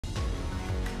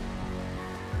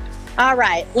All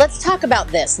right, let's talk about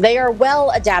this. They are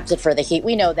well adapted for the heat.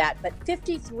 We know that. But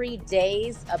 53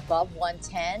 days above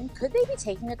 110, could they be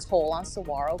taking a toll on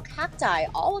saguaro cacti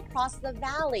all across the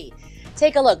valley?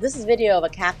 Take a look. This is video of a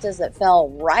cactus that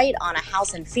fell right on a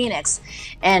house in Phoenix.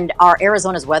 And our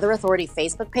Arizona's Weather Authority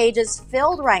Facebook page is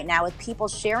filled right now with people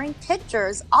sharing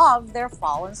pictures of their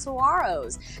fallen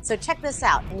saguaros. So check this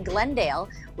out. In Glendale,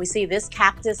 we see this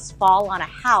cactus fall on a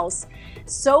house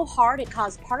so hard it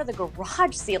caused part of the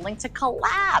garage ceiling to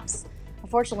collapse.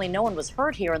 Unfortunately, no one was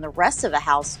hurt here and the rest of the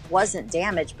house wasn't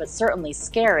damaged, but certainly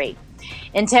scary.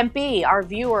 In Tempe, our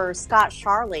viewer Scott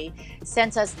Charlie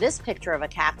sent us this picture of a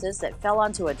cactus that fell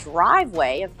onto a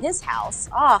driveway of his house.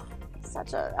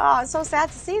 It's so sad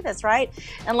to see this, right?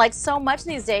 And like so much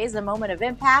these days, the moment of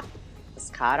impact was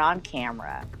caught on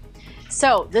camera.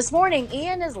 So this morning,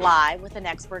 Ian is live with an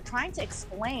expert trying to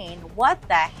explain what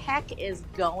the heck is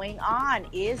going on.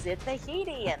 Is it the heat,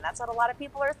 Ian? That's what a lot of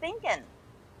people are thinking.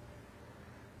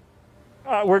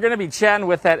 We're going to be chatting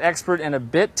with that expert in a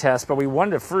bit, Tess, but we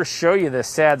wanted to first show you this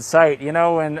sad sight. You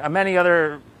know, in many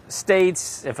other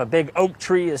states, if a big oak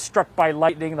tree is struck by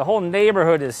lightning, the whole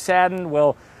neighborhood is saddened.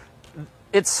 Well,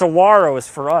 it's saguaros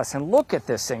for us. And look at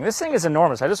this thing. This thing is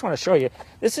enormous. I just want to show you.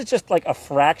 This is just like a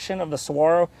fraction of the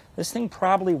saguaro. This thing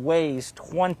probably weighs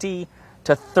 20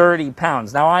 to 30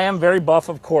 pounds. Now, I am very buff,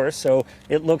 of course, so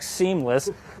it looks seamless.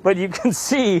 But you can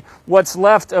see what's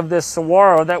left of this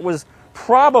saguaro that was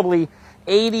probably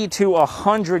 80 to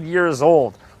 100 years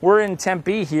old. We're in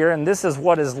Tempe here, and this is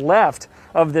what is left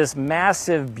of this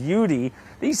massive beauty.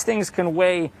 These things can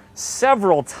weigh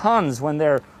several tons when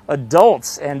they're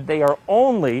adults, and they are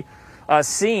only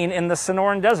seen in the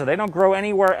Sonoran Desert. They don't grow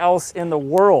anywhere else in the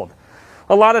world.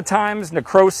 A lot of times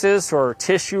necrosis or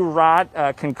tissue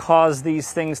rot can cause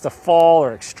these things to fall,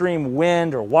 or extreme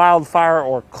wind or wildfire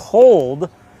or cold.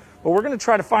 But we're going to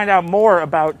try to find out more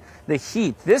about the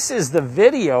heat. This is the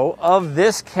video of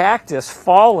this cactus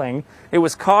falling. It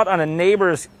was caught on a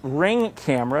neighbor's Ring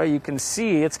camera. You can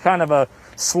see it's kind of a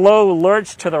slow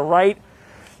lurch to the right.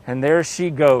 And there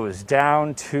she goes,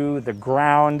 down to the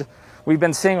ground. We've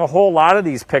been seeing a whole lot of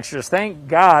these pictures. Thank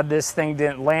God this thing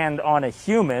didn't land on a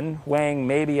human, weighing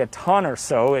maybe a ton or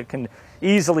so. It can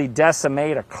easily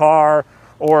decimate a car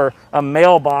or a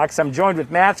mailbox. I'm joined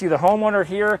with Matthew, the homeowner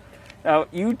here.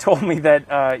 You told me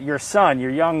that your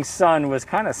young son, was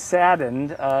kind of saddened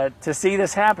to see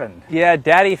this happen. Yeah,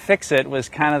 Daddy fix it was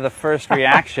kind of the first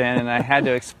reaction, and I had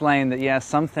to explain that, yeah,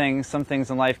 some things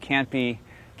in life can't be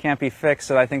fixed,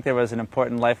 so I think there was an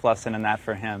important life lesson in that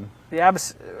for him. Yeah,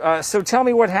 so tell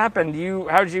me what happened.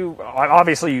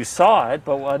 Obviously you saw it,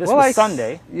 but this was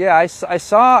Sunday. Yeah, I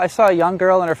saw a young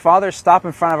girl and her father stop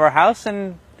in front of our house,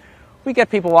 and we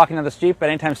get people walking down the street, but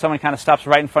anytime someone kind of stops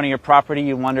right in front of your property,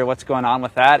 you wonder what's going on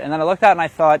with that. And then I looked out and I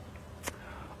thought,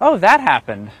 oh, that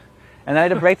happened. And then I had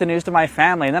to break the news to my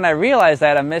family, and then I realized I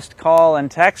had a missed call and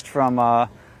text from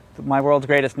my world's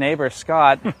greatest neighbor,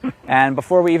 Scott, and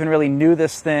before we even really knew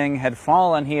this thing had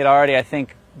fallen, he had already, I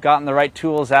think, gotten the right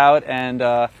tools out and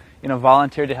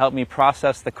volunteered to help me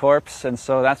process the corpse, and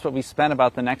so that's what we spent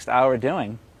about the next hour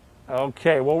doing.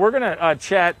 Okay, well, we're going to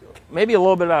chat maybe a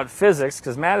little bit about physics,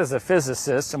 because Matt is a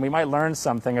physicist, and we might learn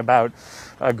something about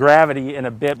gravity in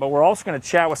a bit, but we're also going to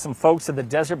chat with some folks at the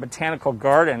Desert Botanical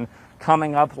Garden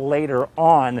coming up later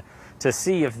on to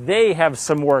see if they have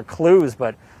some more clues.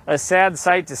 But a sad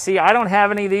sight to see. I don't have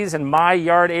any of these in my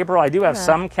yard, April. I do have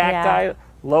some cacti,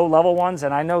 low-level ones,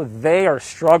 and I know they are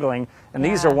struggling. And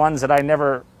these are ones that I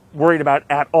never worried about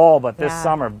at all, but this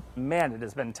summer, man, it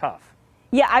has been tough.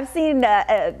 Yeah, I've seen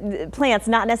plants,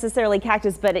 not necessarily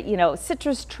cactus, but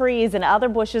citrus trees and other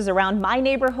bushes around my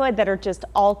neighborhood that are just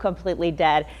all completely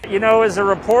dead. You know, as a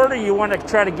reporter, you want to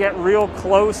try to get real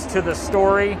close to the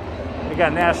story. We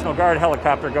got a National Guard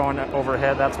helicopter going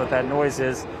overhead. That's what that noise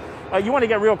is. You want to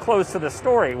get real close to the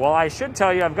story. Well, I should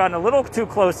tell you I've gotten a little too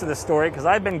close to the story because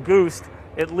I've been goosed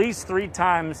at least 3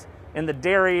 times in the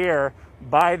derriere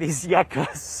by these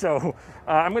yuccas. So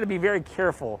I'm going to be very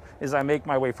careful as I make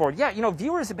my way forward. Yeah,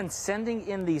 viewers have been sending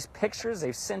in these pictures.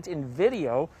 They've sent in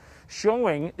video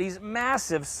showing these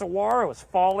massive saguaros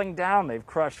falling down. They've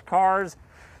crushed cars.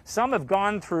 Some have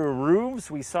gone through roofs.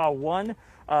 We saw one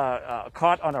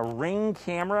caught on a Ring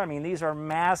camera. I mean, these are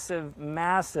massive,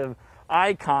 massive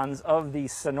icons of the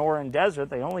Sonoran Desert.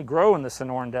 They only grow in the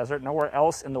Sonoran Desert, nowhere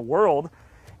else in the world,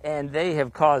 and they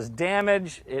have caused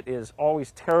damage. It is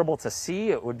always terrible to see.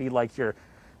 It would be like your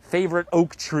favorite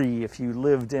oak tree if you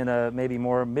lived in a maybe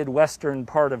more Midwestern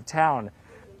part of town.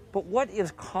 But what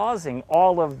is causing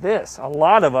all of this? A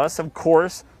lot of us, of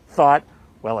course, thought,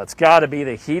 well, it's got to be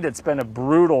the heat. It's been a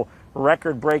brutal,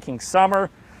 record-breaking summer.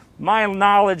 My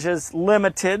knowledge is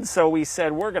limited, so we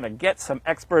said we're going to get some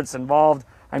experts involved.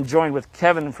 I'm joined with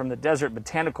Kevin from the Desert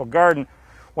Botanical Garden.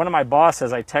 One of my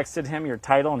bosses, I texted him your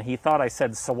title, and he thought I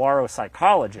said saguaro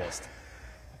psychologist.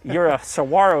 You're a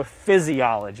saguaro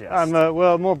physiologist. I'm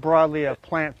well, more broadly a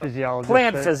plant physiologist.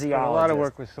 Plant but physiologist. A lot of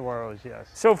work with saguaros, yes.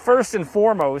 So first and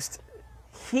foremost,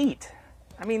 heat.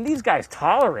 I mean, these guys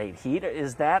tolerate heat.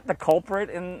 Is that the culprit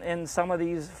in some of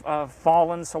these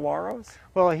fallen saguaros?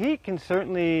 Well, heat can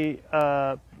certainly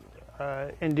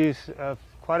induce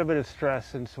quite a bit of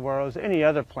stress in saguaros. Any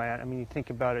other plant, I mean, you think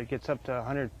about it, it gets up to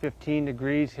 115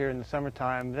 degrees here in the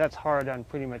summertime. That's hard on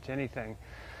pretty much anything.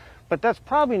 But that's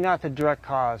probably not the direct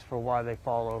cause for why they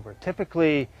fall over.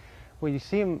 Typically, when you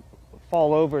see them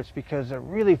fall over, it's because they're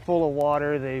really full of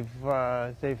water.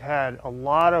 They've had a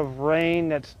lot of rain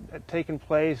that's taken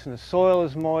place, and the soil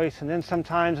is moist. And then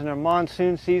sometimes in their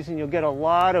monsoon season, you'll get a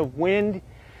lot of wind,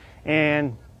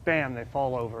 and bam, they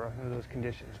fall over under those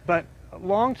conditions. But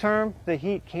long term, the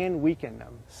heat can weaken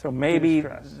them. So maybe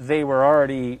they were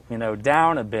already,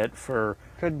 down a bit for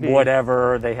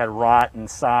whatever, they had rot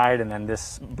inside, and then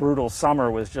this brutal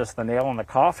summer was just the nail in the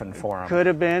coffin for them. Could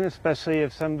have been, especially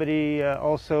if somebody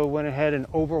also went ahead and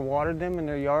overwatered them in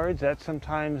their yards. That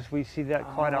sometimes we see that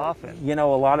quite often. A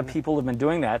lot of people have been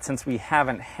doing that since we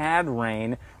haven't had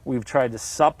rain. We've tried to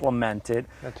supplement it.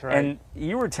 That's right. And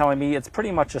you were telling me it's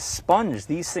pretty much a sponge.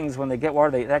 These things, when they get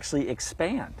water, they actually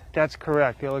expand. That's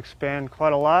correct. They'll expand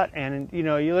quite a lot. And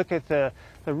you look at the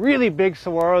really big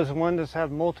saguaros, the ones that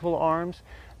have multiple arms,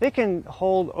 they can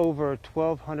hold over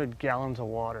 1,200 gallons of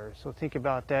water. So think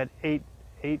about that, 8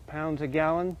 pounds a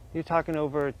gallon. You're talking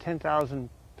over 10,000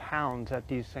 pounds that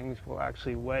these things will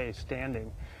actually weigh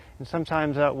standing. And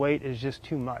sometimes that weight is just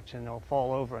too much, and they'll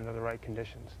fall over under the right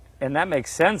conditions. And that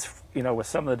makes sense, with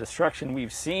some of the destruction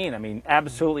we've seen. I mean,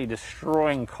 absolutely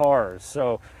destroying cars.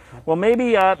 So, well,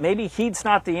 maybe heat's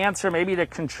not the answer, maybe the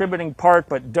contributing part,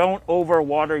 but don't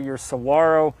overwater your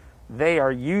saguaro. They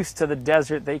are used to the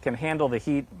desert. They can handle the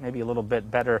heat maybe a little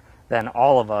bit better than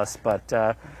all of us. But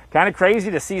kind of crazy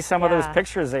to see some of those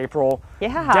pictures, April.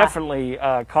 Yeah. Definitely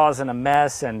causing a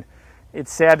mess. And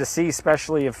it's sad to see,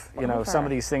 especially if, some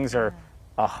of these things are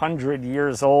 100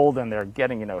 years old and they're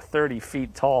getting 30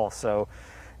 feet tall. So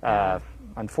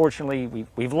unfortunately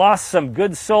we've lost some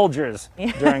good soldiers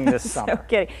during this summer. So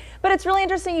kidding. But it's really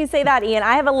interesting you say that, Ian.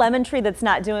 I have a lemon tree that's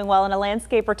not doing well, and a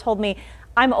landscaper told me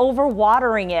I'm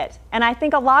overwatering it, and I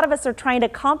think a lot of us are trying to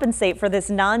compensate for this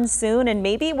monsoon, and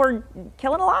maybe we're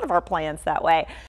killing a lot of our plants that way.